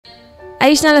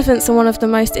Asian elephants are one of the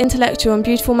most intellectual and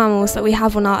beautiful mammals that we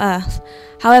have on our earth.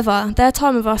 However, their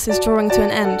time with us is drawing to an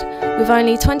end, with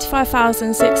only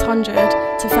 25,600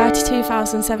 to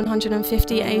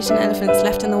 32,750 Asian elephants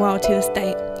left in the world to this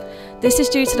date. This is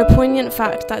due to the poignant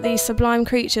fact that these sublime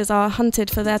creatures are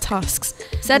hunted for their tusks.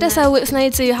 ZSL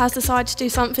Whipsnade Zoo has decided to do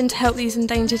something to help these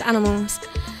endangered animals.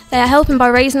 They are helping by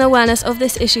raising awareness of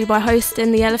this issue by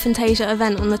hosting the Elephantasia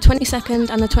event on the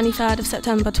 22nd and the 23rd of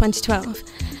September 2012.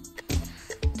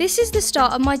 This is the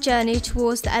start of my journey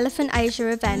towards the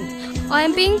Elephantasia event. I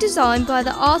am being designed by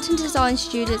the Art and Design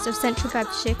students of Central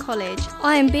Bedfordshire College.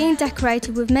 I am being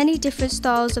decorated with many different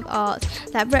styles of art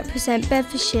that represent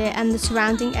Bedfordshire and the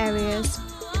surrounding areas.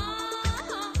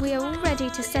 We are all ready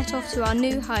to set off to our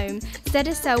new home,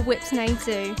 ZSL Whipsnade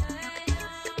Zoo.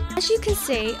 As you can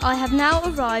see, I have now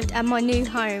arrived at my new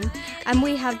home, and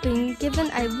we have been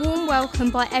given a warm welcome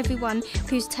by everyone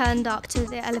who's turned up to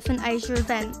the Elephantasia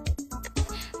event.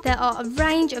 There are a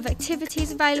range of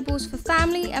activities available for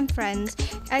family and friends,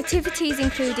 activities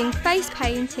including face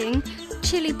painting,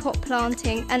 chili pot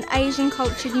planting and Asian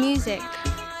cultured music.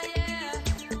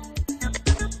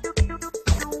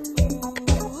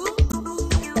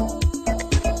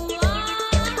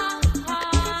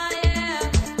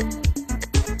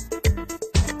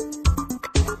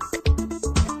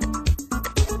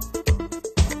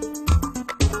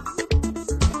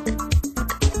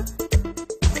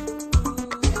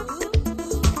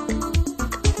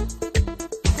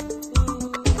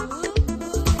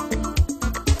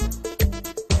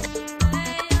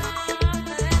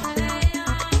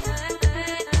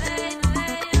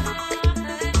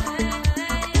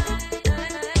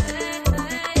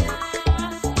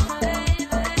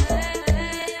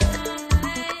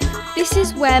 This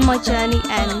is where my journey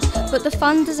ends, but the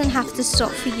fun doesn't have to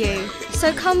stop for you.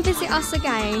 So come visit us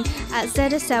again at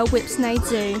ZSL Whipsnade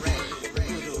Zoo.